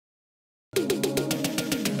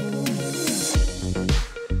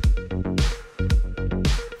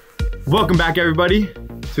Welcome back, everybody,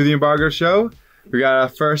 to the Embargo Show. We got our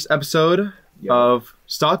first episode of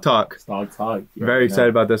Stock Talk. Stock Talk. Very excited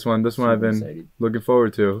about this one. This one I've been looking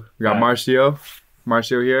forward to. We got Marcio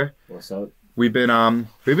here. What's up? We've been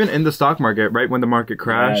in the stock market right when the market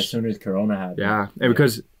crashed. Yeah, as soon as Corona happened. Yeah,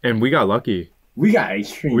 and we got lucky. We got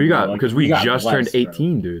extremely lucky. Because we just turned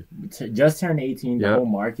 18, bro. Dude. Just turned 18. The whole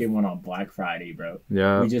market went on Black Friday, bro.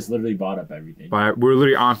 Yeah. We just literally bought up everything. We're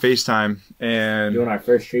literally on FaceTime and doing our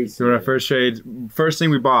first trades. First thing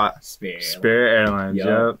we bought. Spirit Airlines.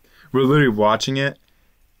 Yep. We're literally watching it,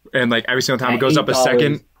 and like every single time it goes up a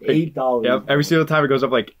second. $8. Yep. Every single time it goes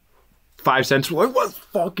up like 5 cents. We're like, let's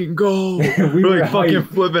fucking go. we're like fucking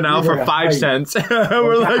flipping out for 5 cents.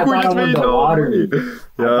 We're like, we just made no money.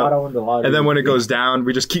 Yeah. And then when it goes down,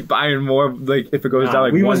 we just keep buying more. Like if it goes down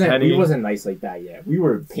like 1 penny. We wasn't nice like that yet. We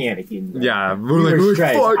were panicking. Bro. Yeah. We're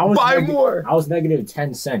stressed. Fuck, buy more. I was negative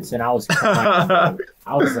 10 cents and I was crying.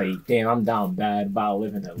 I was like, damn, I'm down bad about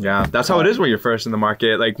living that life. Yeah. That's how it is when you're first in the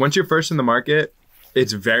market. Like once you're first in the market,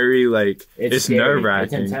 it's very like it's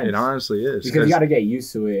nerve-wracking. It honestly is because you got to get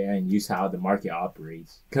used to it and used to how the market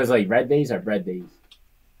operates. Because like red days are red days.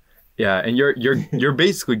 Yeah, and you're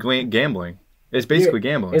basically gambling. It's basically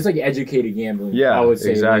gambling. It's like educated gambling. Yeah, I would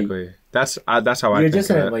say exactly. Like, that's how I think you're just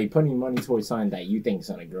like putting money towards something that you think is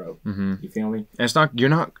gonna grow. Mm-hmm. You feel me? And it's not. You're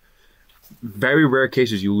not. Very rare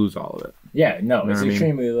cases you lose all of it. Yeah, no, it's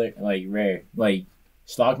extremely like rare. Like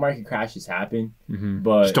stock market crashes happen,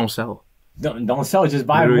 but just don't sell. Don't sell. Just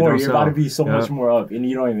buy more. You're about to be so much more up, and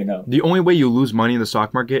you don't even know. The only way you lose money in the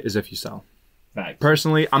stock market is if you sell. Facts.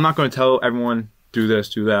 Personally, I'm not going to tell everyone do this,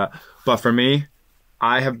 do that. But for me,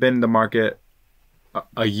 I have been in the market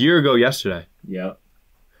a year ago yesterday. Yep.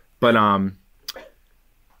 But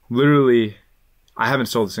literally, I haven't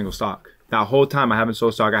sold a single stock. That whole time, I haven't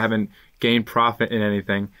sold stock. I haven't gained profit in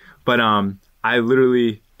anything. But I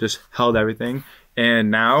literally just held everything, and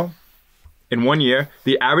now. In 1 year,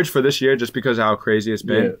 the average for this year, just because of how crazy it's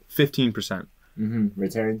been, 15%.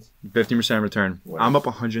 Returns? 15% return. Wow. I'm up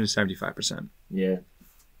 175%. Yeah.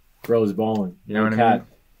 Bro's balling. You know what I mean?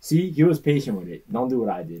 See, he was patient with it. Don't do what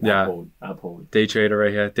I did. Yeah. I pulled. Day trader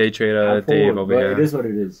right here. Day trader Dave over here. It is what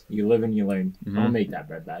it is. You live and you learn. Don't make that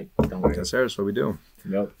bread back. Don't worry. That's what we do.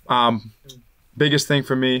 Yep. Biggest thing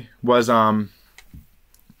for me was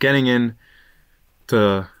getting in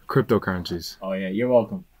to cryptocurrencies. Oh, yeah. You're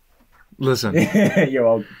welcome. Listen, you're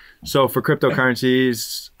welcome. So for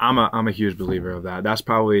cryptocurrencies, I'm a huge believer of that. That's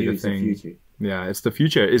probably the thing. The future. Yeah, it's the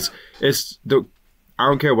future. It's the. I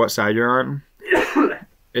don't care what side you're on.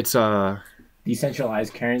 It's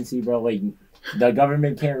decentralized currency, bro. Like the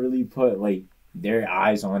government can't really put like their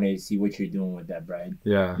eyes on it, see what you're doing with that bread.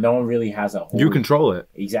 Yeah. No one really has a hold. You control it.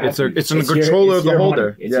 Exactly. It's in the control of the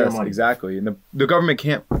holder. It's your money. Exactly. And the government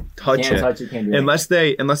can't touch it. Can't do unless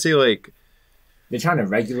they like. They're trying to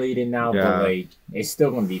regulate it now, but like it's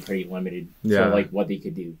still going to be pretty limited. Yeah. So like what they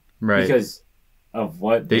could do, right? Because of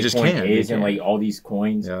what they just can't. And like all these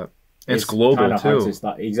coins. Yeah. It's global too.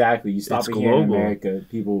 Exactly. You stop it here in America,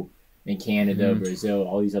 people in Canada, Brazil,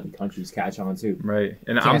 all these other countries catch on too. Right.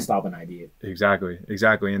 And you can't stop an idea. Exactly.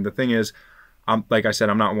 And the thing is, like I said,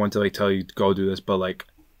 I'm not one to like tell you to go do this, but like.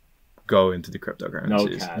 Go into the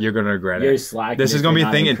cryptocurrencies. No, you're gonna regret it. This is gonna be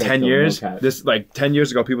a thing in 10 years. This like 10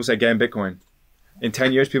 years ago, people said get in Bitcoin. In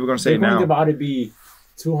 10 years, people are gonna say it now. Bitcoin's about to be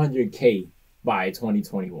 200K by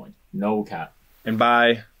 2021. No cap. And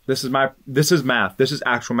this is math. This is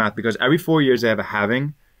actual math because every 4 years they have a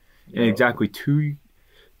halving, and exactly two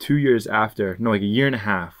years after, no, like a year and a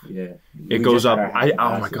half. Yeah. It goes up.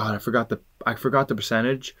 Oh my god, I forgot the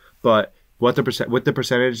percentage, but with the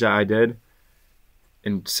percentage that I did.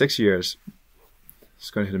 In 6 years, it's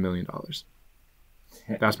going to hit $1 million.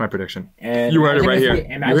 That's my prediction. And you heard it right here.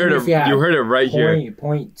 You heard it right here.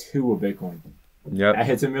 0.2 of Bitcoin. Yep. That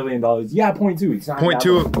hits $1 million. Yeah, 0.2. It's not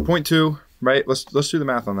 0.2. Right. Let's do the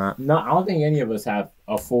math on that. No, I don't think any of us have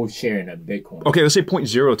a full share in a Bitcoin. Okay, let's say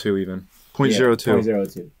 0.02 even.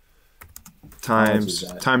 0.02.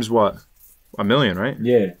 0.02. Times what? $1 million, right?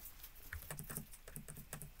 Yeah.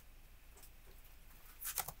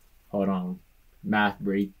 Hold on. Math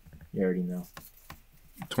break. You already know.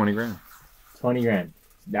 20 grand. 20 grand.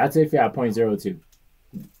 That's if you have 0.02.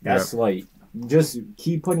 That's like, just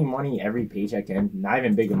keep putting money every paycheck in. Not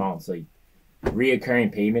even big amounts. Like,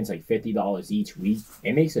 reoccurring payments, like $50 each week.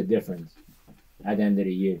 It makes a difference at the end of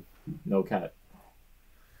the year. No cap.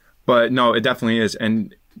 But no, it definitely is.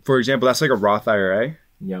 And for example, that's like a Roth IRA.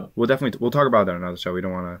 Yeah. We'll talk about that in another show. We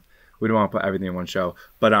don't want to put everything in one show.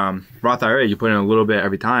 But Roth IRA, you put in a little bit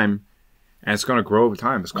every time. And it's going to grow over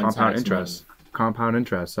time. It's compound interest. Compound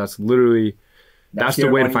interest. That's literally, that's the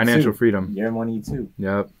way to financial freedom. Your money too.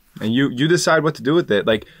 Yep. and you decide what to do with it.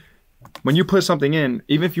 Like when you put something in,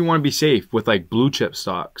 even if you want to be safe with like blue chip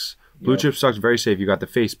stocks, very safe. You got the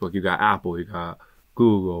Facebook, you got Apple, you got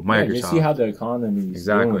Google, Microsoft. Yeah, just see how the economy is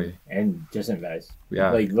doing and just invest.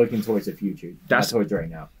 Yeah, like looking towards the future, not towards right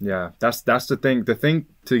now. Yeah, that's the thing. The thing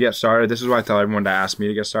to get started. This is why I tell everyone to ask me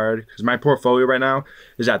to get started, because my portfolio right now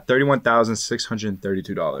is at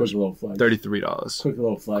 $31,632. Quick little flex. $33. Quick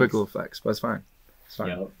little flex. But it's fine. It's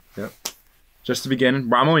fine. Yep. Just to begin,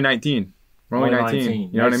 I'm only 19. We're only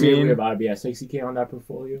 19. You know what I mean? We're about to be at 60K on that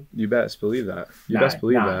portfolio. You best believe that. With 60,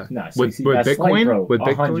 Bitcoin? slight, bro. With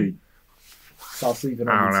Bitcoin? 100. Stop sleeping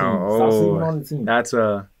on the team. Oh, Stop sleeping on the team. That's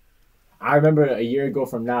a... I remember a year ago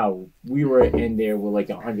from now, we were in there with like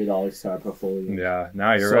 $100 to our portfolio. Yeah,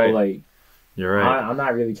 now you're right. So like, you're right. I'm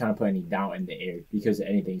not really trying to put any doubt in the air because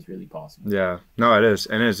anything's really possible. Yeah, no, it is.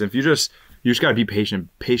 It is. If you just gotta be patient.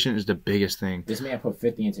 Patient is the biggest thing. This man put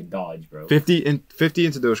 50 into Dodge, bro. 50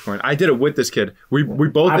 into Dogecoin. I did it with this kid. We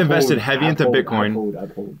both invested heavy into Bitcoin. I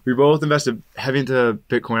pulled. We both invested heavy into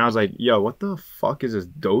Bitcoin. I was like, yo, what the fuck is this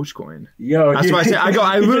Dogecoin? Yo, that's what I said.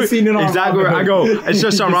 I literally seen it exactly. I go, it's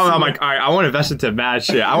just something wrong. I'm like, all right, I want to invest into mad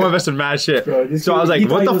shit. Bro, so I was like,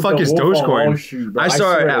 what the fuck is Dogecoin? Street, I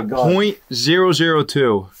saw it at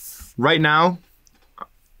 0.002. Right now.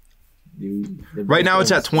 Dude, right now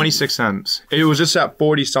it's at 26 cents. It was just at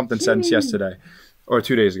 40 something cents yesterday or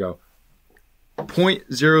 2 days ago.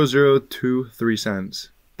 0.0023 cents.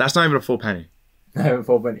 That's not even a full penny. Not even a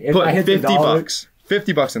full penny. If put I hit $50.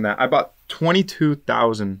 $50 in that. I bought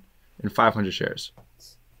 22,500 shares.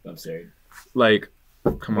 Absurd. Like,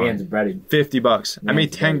 come on. Man's breaded. $50. I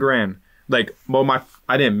made 10 grand. Like, well,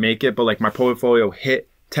 I didn't make it, but like my portfolio hit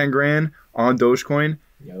 10 grand on Dogecoin.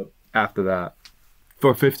 Yep. After that.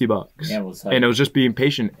 For $50. And it was just being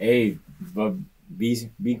patient. Hey, but be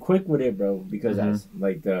quick with it, bro, because that's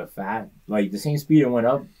like the same speed it went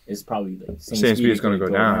up is probably like the same speed it's gonna go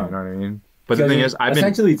down. You know what I mean? But the thing is,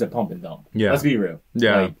 essentially it's a pump and dump. Yeah. Let's be real.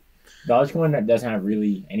 Yeah. Like, Dogecoin that doesn't have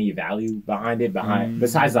really any value behind it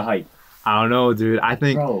besides the hype. I don't know, dude. I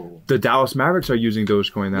think the Dallas Mavericks are using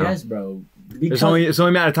Dogecoin now. Yes, bro. It's only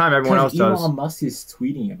a matter of time. Everyone else does. Elon Musk is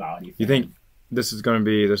tweeting about it. You think? This is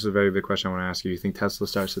a very big question I want to ask you. You think Tesla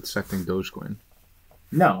starts accepting Dogecoin?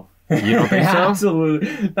 No. You don't think so?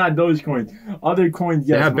 Absolutely. Not Dogecoin. Other coins,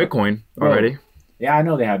 yes. They have Bitcoin already. Yeah, I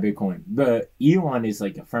know they have Bitcoin. But Elon is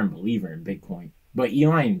like a firm believer in Bitcoin. But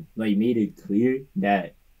Elon like made it clear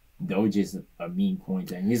that Doge is a meme coin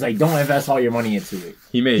thing. He's like, don't invest all your money into it.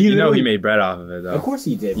 He made bread off of it, though. Of course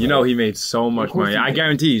he did. You know he made so much money. I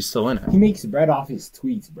guarantee he's still in it. He makes bread off his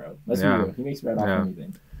tweets, bro. Let's be real. He makes bread off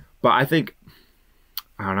anything. But I think...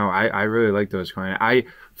 I don't know. I really like Dogecoin.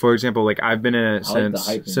 For example, like I've been in it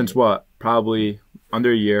since what? Probably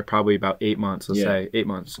under a year, probably about 8 months, let's say 8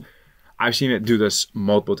 months. I've seen it do this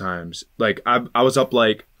multiple times. Like I was up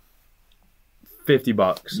like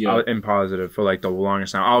 $50 in positive for like the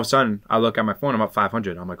longest time. All of a sudden, I look at my phone, I'm up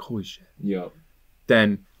 500. I'm like, holy shit. Yeah.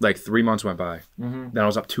 Then like 3 months went by. Then I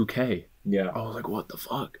was up 2K. Yeah. I was like, what the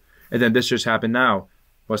fuck? And then this just happened now.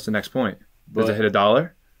 What's the next point? Does it hit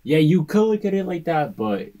 $1? Yeah, you could look at it like that,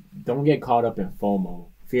 but don't get caught up in FOMO,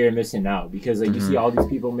 fear of missing out, because like you see all these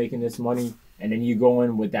people making this money, and then you go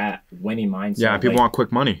in with that winning mindset. Yeah, people want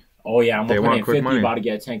quick money. Oh yeah, I'm gonna put in 50, about to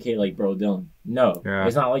get 10K like bro Dylan. No,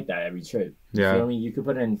 it's not like that every trip. You feel me? You could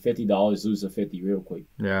put in $50, lose the 50 real quick.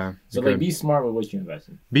 Yeah. So like, be smart with what you invest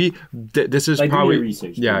in. This is like, probably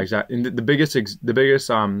research. Yeah, exactly. And the biggest advice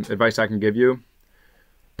I can give you: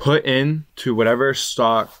 put into whatever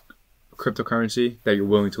stock, cryptocurrency that you're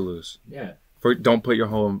willing to lose. Yeah. Don't put your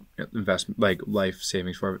whole investment, like life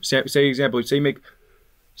savings for it. Say example, say you make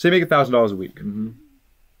 $1,000 a week.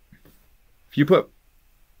 If you put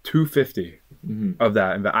 $250 of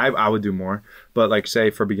that, I would do more, but like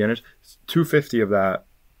say for beginners, $250 of that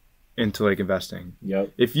into like investing.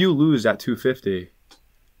 Yep. If you lose that $250,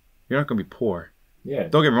 you're not gonna be poor. Yeah.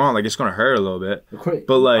 Don't get me wrong, like it's gonna hurt a little bit.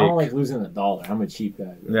 But like, I don't like losing $1. I'm a cheap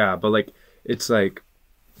guy. Bro. Yeah, but like it's like,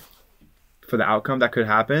 for the outcome that could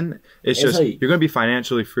happen, it's just like, you're gonna be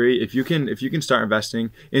financially free if you can start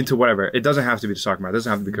investing into whatever. It doesn't have to be the stock market. It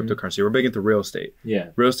doesn't have to be cryptocurrency. We're big into real estate. Yeah,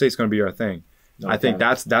 real estate's gonna be our thing. I think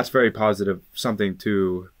that's very positive. Something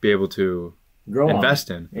to be able to invest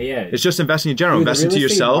in. Yeah, it's just investing in general. Dude, invest into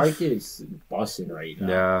yourself. The market is busting right now.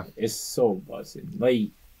 Yeah, it's so busting. Like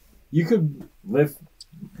you could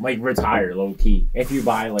retire low key if you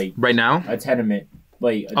buy like right now a tenement.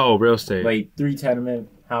 Real estate. Like 3 tenement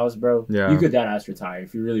house, bro. Yeah. You could dead ass retire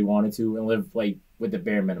if you really wanted to and live like with the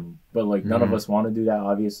bare minimum. But like none of us want to do that,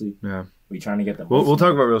 obviously. Yeah. We trying to get the We'll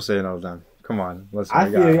talk about real estate another time. Come on, listen.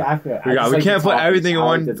 I feel. We can't put everything in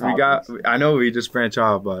one. Topics. I know we just branch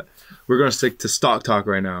off, but we're gonna stick to stock talk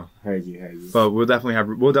right now. Heard you. But we'll definitely have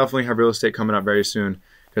real estate coming up very soon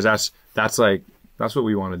because that's what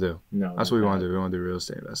we want to do. No, that's what we want to do. We want to do real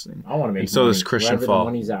estate investing. I want to make. And so does Christian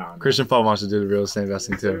Fall. Christian Fall wants to do the real estate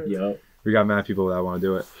investing too. Yep. We got mad people that want to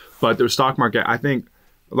do it, but the stock market, I think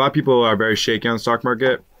a lot of people are very shaky on the stock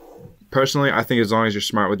market. Personally, I think as long as you're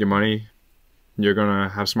smart with your money, you're gonna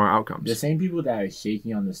have smart outcomes. The same people that are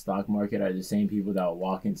shaking on the stock market are the same people that will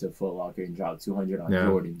walk into Foot Locker and drop 200 on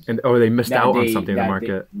Jordans. And they missed out on something in the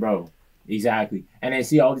market. Bro, exactly. And I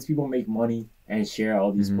see all these people make money and share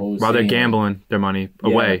all these posts. While they're gambling their money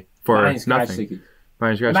away for nothing.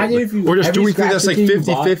 Imagine if you, or just do we think that's like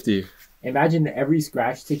 50-50? Imagine every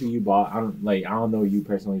scratch ticket you bought. I don't know you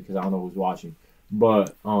personally because I don't know who's watching,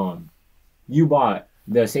 but you bought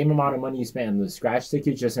the same amount of money you spent on the scratch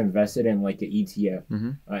ticket, just invested in like an ETF,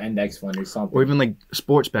 an index fund or something. Or even like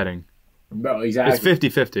sports betting. Bro, exactly. It's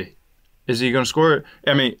 50-50. Is he going to score?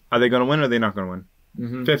 I mean, are they going to win or are they not going to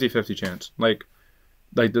win? 50-50 chance. Like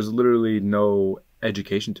there's literally no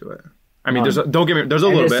education to it. I mean, there's a little bit. There's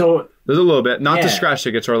a little bit. Not the scratch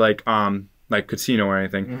tickets or like casino or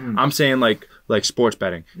anything. I'm saying like sports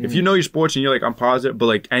betting. If you know your sports and you're like, I'm positive, but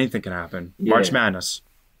like anything can happen. March Madness.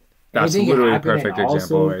 That's literally a perfect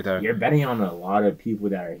example right there. You're betting on a lot of people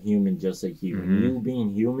that are human just like you. You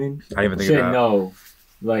being human, I even think should know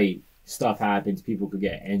like stuff happens. People could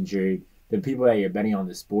get injured. The people that you're betting on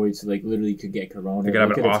the sports like literally could get corona. They could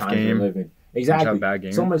have an off game. Exactly. Bad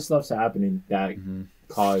game. So much stuff's happening that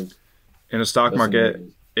cause. In the stock market,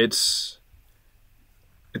 it's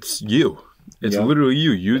you. It's literally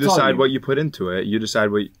you. You decide what you put into it. You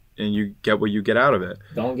decide and you get what you get out of it.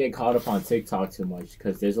 Don't get caught up on TikTok too much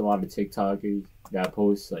because there's a lot of TikTokers that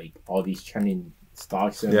post like all these trending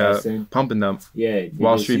stocks and investing. Pumping them. Yeah.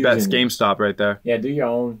 Wall Street Bets, GameStop right there. Yeah, do your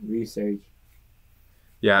own research.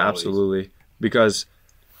 Yeah, always. Absolutely. Because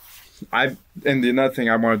and another thing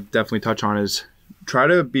I want to definitely touch on is try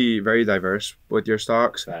to be very diverse with your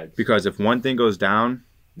stocks. Facts. Because if one thing goes down,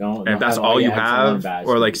 and if that's all you have,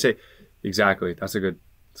 or like say, exactly, that's a good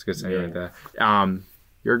saying right there.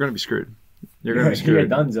 You're gonna be screwed. You're gonna be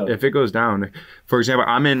screwed if it goes down. For example,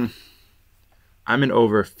 I'm in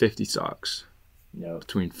over 50 stocks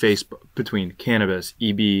between Facebook, between cannabis,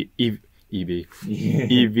 EV,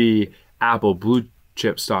 Apple, blue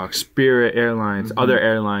chip stocks, Spirit Airlines, other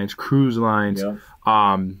airlines, cruise lines,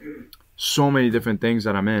 so many different things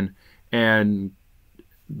that I'm in. And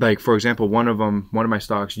like, for example, one of my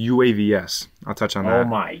stocks, UAVS. I'll touch on that. Oh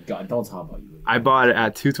my God, don't talk about UAVS. I bought it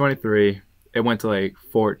at $223. It went to like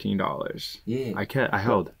 $14. Yeah. I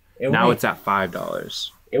held. Now it's at $5.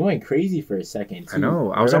 It went crazy for a second too. I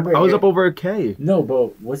know. I was up over $1,000. No,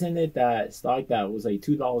 but wasn't it that stock that was like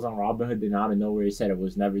 $2 on Robinhood? Then out of nowhere it said it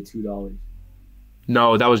was never $2.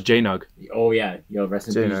 No, that was JNUG. Oh yeah, yo, rest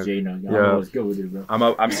in peace, JNUG. Yeah, was good with it, bro.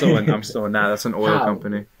 I'm still in that. That's an oil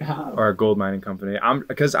company or a gold mining company.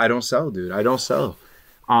 Because I don't sell, dude. I don't sell.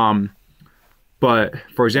 But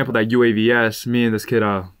for example, that UAVS, me and this kid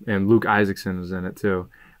and Luke Isaacson was in it too.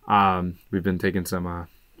 We've been taking some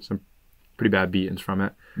pretty bad beatings from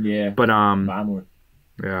it. Yeah. But buy more.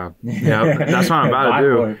 Yeah. That's what I'm about to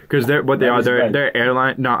do. Because they're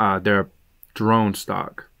airline. No, they're drone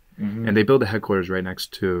stock. And they build a headquarters right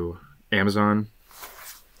next to Amazon.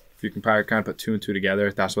 If you can probably kind of put two and two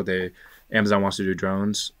together, that's what Amazon wants to do,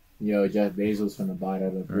 drones. Yo, Jeff Bezos finna buy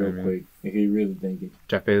that up real quick. If you really think it.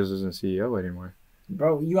 Jeff Bezos isn't CEO anymore.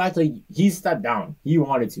 Bro, he stepped down. He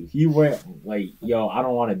wanted to. He went like, yo, I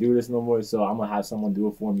don't want to do this no more, so I'm gonna have someone do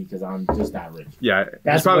it for me because I'm just that rich. Yeah,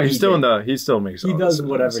 that's he still makes. He does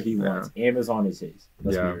whatever he wants. Amazon is his.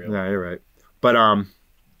 Let's be real. Yeah, you're right. But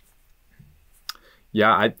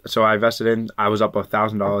so I invested in. I was up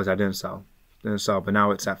 $1,000. I didn't sell, but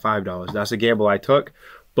now it's at $5. That's a gamble I took.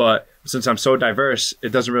 But since I'm so diverse,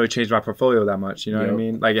 it doesn't really change my portfolio that much. You know what I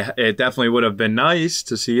mean? Like it definitely would have been nice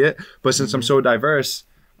to see it, but since I'm so diverse,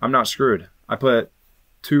 I'm not screwed. I put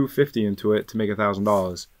 $250 into it to make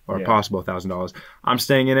 $1,000 or a possible $1,000. I'm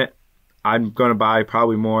staying in it. I'm gonna buy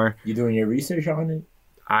probably more. You doing your research on it?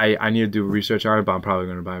 I need to do research on it, but I'm probably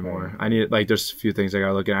gonna buy more. I need there's a few things I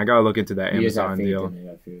gotta look at. I gotta look into that Amazon deal.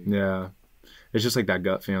 Yeah, it's just like that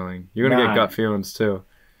gut feeling. You're gonna get gut feelings too.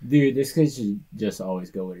 Dude, this kid should just always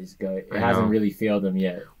go with his gut. It hasn't really failed him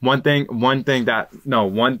yet. One thing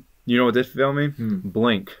you know what this failed me?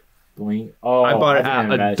 Blink. Oh, I bought it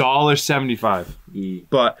at $1.75. Yeah.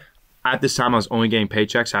 But at this time I was only getting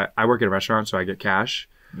paychecks. I work at a restaurant, so I get cash.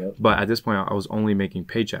 Yep. But at this point I was only making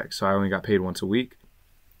paychecks. So I only got paid once a week.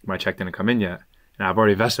 My check didn't come in yet. And I've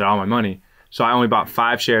already invested all my money. So I only bought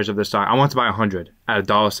 5 shares of this stock. I want to buy 100 at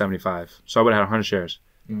 $1.75. So I would have had 100 shares.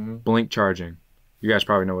 Blink charging. You guys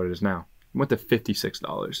probably know what it is now. It went to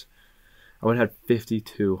 $56. I would have had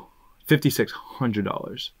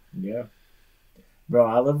 $5,600. Yeah. Bro,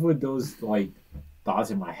 I live with those like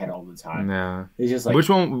thoughts in my head all the time. Yeah. It's just like, which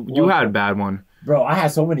one? You had a bad one. Bro, I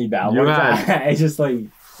had so many bad You ones. had- It's just like,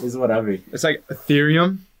 it's whatever. It's like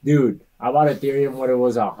Ethereum. Dude, I bought Ethereum when it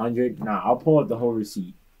was 100. Nah, I'll pull up the whole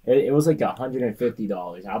receipt. It was like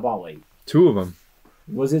 $150. I bought like 2 of them.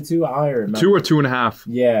 Was it 2? I don't remember. 2 or 2.5.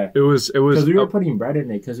 Yeah. It was. Because we were putting bread in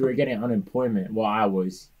it because we were getting unemployment. Well, I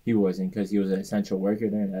was. He wasn't because he was an essential worker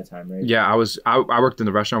during that time, right? Yeah, I was. I worked in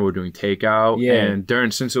the restaurant. We were doing takeout. Yeah. And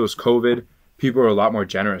since it was COVID, people were a lot more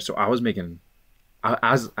generous. So I was making,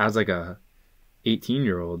 as like a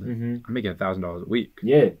 18-year-old, I'm making $1,000 a week.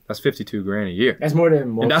 Yeah. That's $52,000 a year. That's more than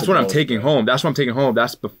most. And that's what I'm taking home. That's what I'm taking home.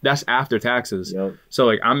 That's after taxes. Yep. So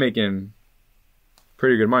like I'm making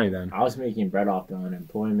pretty good money then. I was making bread off the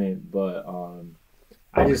unemployment, but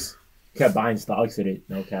I just kept buying stocks at it.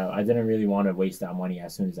 No cap. I didn't really want to waste that money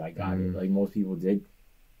as soon as I got it, like most people did.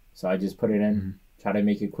 So I just put it in, try to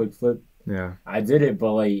make a quick flip. Yeah. I did it,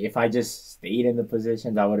 but like if I just stayed in the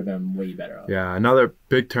positions, I would have been way better off. Yeah. Another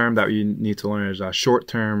big term that you need to learn is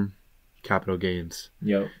short-term capital gains.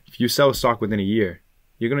 Yep. If you sell a stock within a year,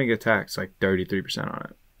 you're gonna get taxed like 33% on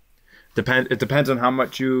it. It depends on how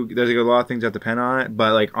much there's like a lot of things that depend on it,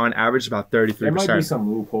 but like on average about 33%. There might be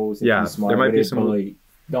some loopholes if Yeah, you're smart there might with be it, some but like,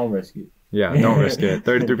 don't risk it. Yeah, don't risk it.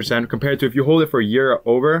 33% compared to if you hold it for a year or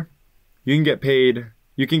over, you can get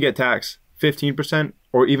taxed 15%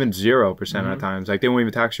 or even 0% at times. Like they won't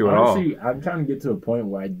even tax you at all. Honestly, I'm trying to get to a point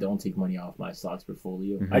where I don't take money off my stocks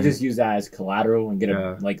portfolio. I just use that as collateral and get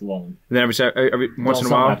a like loan. And then every once in a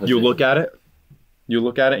while, you look at it,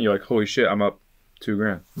 and you're like, holy shit, I'm up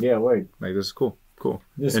 $2,000. Yeah, word. Like this is cool.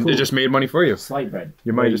 This is and cool. it just made money for you. Slight bread.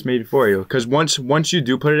 Your money just made it for you. Because once you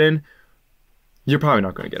do put it in, you're probably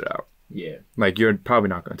not going to get it out. Yeah. Like you're probably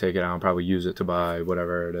not going to take it out and probably use it to buy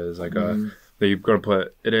whatever it is. Like that you're going to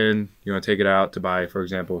put it in, you're going to take it out to buy, for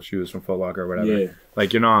example, shoes from Foot Locker or whatever. Yeah.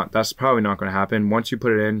 Like that's probably not going to happen. Once you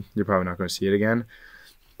put it in, you're probably not going to see it again.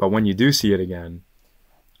 But when you do see it again,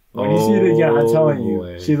 when you see it again, I'm telling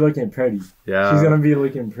you, she's looking pretty. Yeah. She's going to be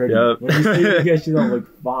looking pretty. Yep. When you see it again, she's going to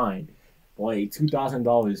look fine. Like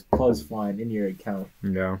 $2,000 plus fine in your account.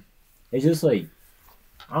 Yeah. It's just like,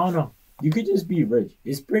 I don't know. You could just be rich.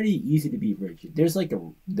 It's pretty easy to be rich. There's like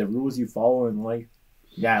the rules you follow in life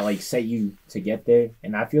that like set you to get there.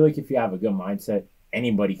 And I feel like if you have a good mindset,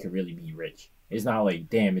 anybody could really be rich. It's not like,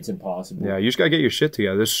 damn, it's impossible. Yeah, you just gotta get your shit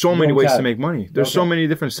together. There's so many ways to make money. There's so many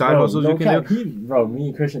different side hustles you can do. Bro, me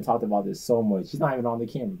and Christian talked about this so much. He's not even on the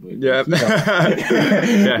camera, but yeah,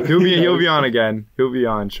 yeah, he'll be on again. He'll be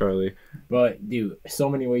on shortly. But dude, so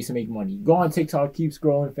many ways to make money. Go on TikTok, keep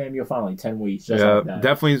scrolling, fam. You'll find like 10 ways. Just like that.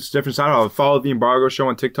 Definitely different side hustle. Follow the Embargo Show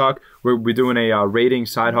on TikTok. We're doing a rating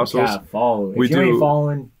side hustles. Yeah, follow. If you ain't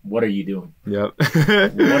following, what are you doing? Yep.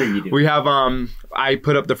 What are you doing? We have I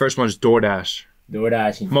put up the first one is DoorDash.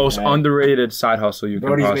 Most underrated side hustle you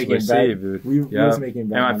can possibly see, dude. We was making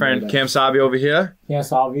bread. And my friend Cam Savi over here. Cam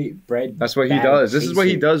Savi, bread. That's what he does. This is what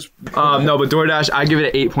he does. No, but DoorDash, I give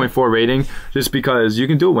it an 8.4 rating just because you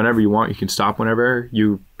can do it whenever you want. You can stop whenever.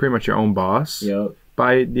 You pretty much your own boss. Yep.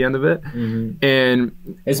 By the end of it, and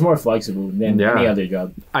it's more flexible than any other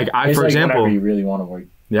job. I for example, whenever you really want to work.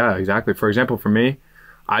 Yeah, exactly. For example, for me,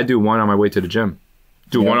 I do one on my way to the gym.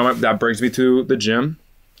 One that brings me to the gym.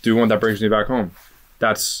 Do one that brings me back home.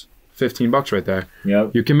 That's $15 right there.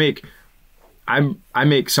 Yep. You can make.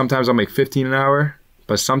 Sometimes I'll make 15 an hour,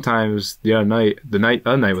 but sometimes the other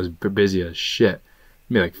night was busy as shit.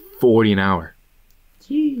 I made like 40 an hour.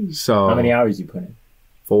 Jeez. So how many hours you put in?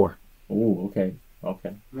 4. Oh, okay. Okay.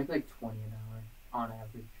 I make like 20 an hour on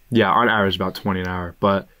average. Yeah, on average about 20 an hour,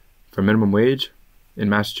 but for minimum wage in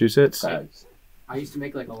Massachusetts. I used to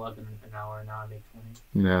make like 11 an hour, now I make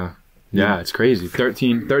 20. Yeah, it's crazy.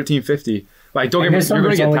 13.50. Like, don't get me. You're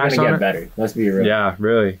gonna get taxed on it. Better. Let's be real. Yeah,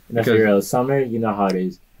 really. Let's be real. Summer, you know how it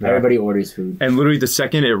is. Yeah. Everybody orders food. And literally, the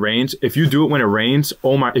second it rains, if you do it when it rains,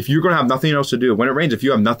 if you're gonna have nothing else to do when it rains, if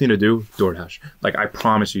you have nothing to do, DoorDash. Like, I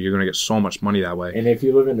promise you're gonna get so much money that way. And if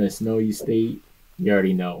you live in a snowy state, you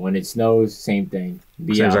already know. When it snows, same thing.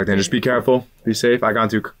 Same exact thing. Just be careful. Be safe. I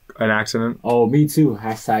got into an accident. Oh, me too.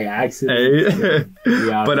 #accident. Hey.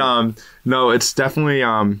 But no, it's definitely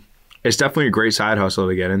a great side hustle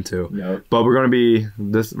to get into. Yep. But we're not even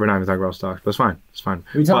talking about stocks, but it's fine. It's fine.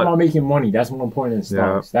 We're talking about making money. That's more important than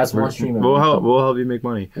stocks. That's one stream of income. We'll help you make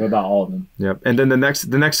money. What about all of them? Yep. And then the next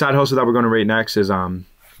side hustle that we're going to rate next is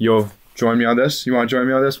you'll join me on this. You want to join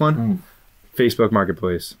me on this one? Facebook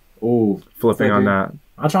Marketplace. Ooh, flipping on that.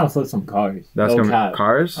 I'm trying to flip some cars. That's no gonna cap.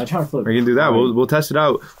 cars. I'm trying to flip. We can do that. cars. We'll test it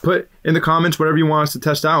out. Put in the comments whatever you want us to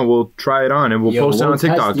test out, and we'll try it on, and we'll post it on test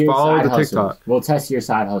TikTok. your Follow side the hustles. TikTok. We'll test your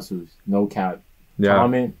side hustles. No cap. Yeah,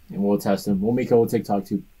 Comment and we'll test them. We'll make a whole TikTok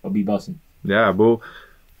too. I'll be busting. yeah. We'll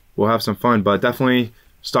have some fun, but definitely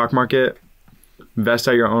stock market. Invest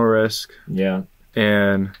at your own risk, Yeah.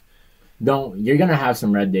 and You're gonna have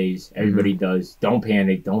some red days. Everybody Mm-hmm. does. Don't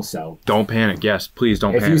panic. Don't sell. don't panic. Yes, please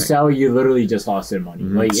don't If panic. you sell, you literally just lost their money.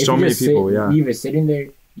 Mhm. Like if So you many just people, yeah. leave it sitting there,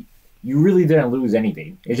 you really didn't lose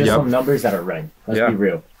anything. It's just Yep. some numbers that are red. Let's Yeah. be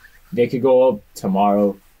real. They could go up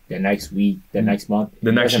tomorrow, the next week, the next month, the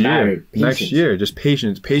It next doesn't year, matter. next Patience. year, just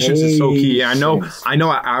patience. Patience is so key. And Patience. I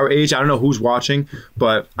know at our age, I don't know who's watching,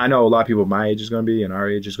 but I know a lot of people my age is going to be, and our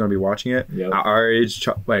age is going to be watching it. Yep. At our age,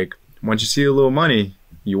 like once you see a little money,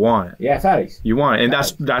 you want it. Yeah, facts. You want it, and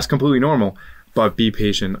Facts. that's completely normal. But be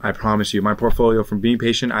patient. I promise you, my portfolio from being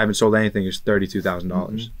patient, I haven't sold anything. Is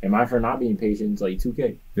 $32,000. And mine for not being patient is like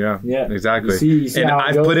 2K. Yeah, Yeah, exactly. You see And how it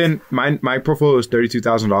I've goes? put in my portfolio is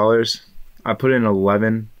 $32,000. I put in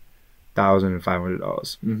 $11,500.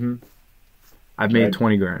 Mm-hmm. I've made Right.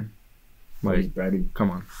 20 grand. Like, Ready. come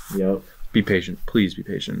on. Yep. Be patient, please be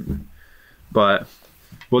patient. But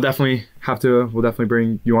we'll definitely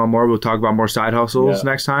bring you on more. We'll talk about more side hustles Yeah,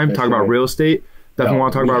 next time. for Talk sure. about real estate. Definitely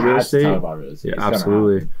want to talk about real estate. Talk about real estate. Yeah, It's gonna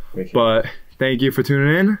absolutely. happen, for sure. But thank you for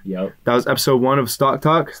tuning in. Yep. That was episode 1 of Stock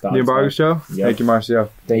Talk, Stock the Embargo Talk. Show. Yep. Thank you, Marcio.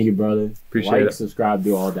 Thank you, brother. Appreciate it. Subscribe,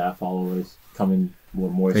 do all that. Follow us. Coming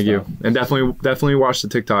with more Thank stuff. you, and definitely watch the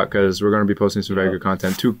TikTok because we're going to be posting some very Yep. good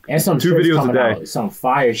content. Two And some Two shirts videos a coming day. out. Some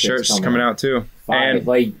fire shirts coming out too. Fire. And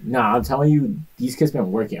Like, nah, I'm telling you, these kids been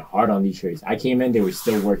working hard on these shirts. I came in, they were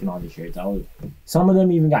still working on these shirts. Some of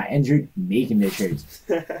them even got injured making their shirts.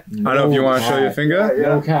 I don't know if you want to show your finger.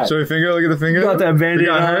 No cap. Show your finger. Look at the finger. You got that Band-Aid You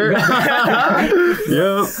got on. hurt.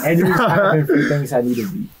 Yep. Injuries happen for things I need to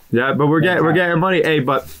be. Yeah, but we're getting money. Hey,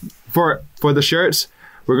 but for the shirts,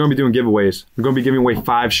 we're gonna be doing giveaways. We're gonna be giving away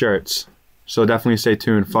 5 shirts. So definitely stay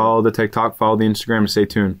tuned. Follow the TikTok, follow the Instagram, and stay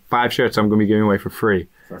tuned. 5 shirts I'm gonna be giving away for free.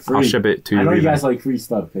 For free. I'll ship it to you. I know you even. guys like free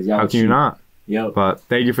stuff because y'all. How can you not? Yep. But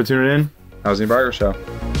thank you for tuning in. That was the Embargo Show.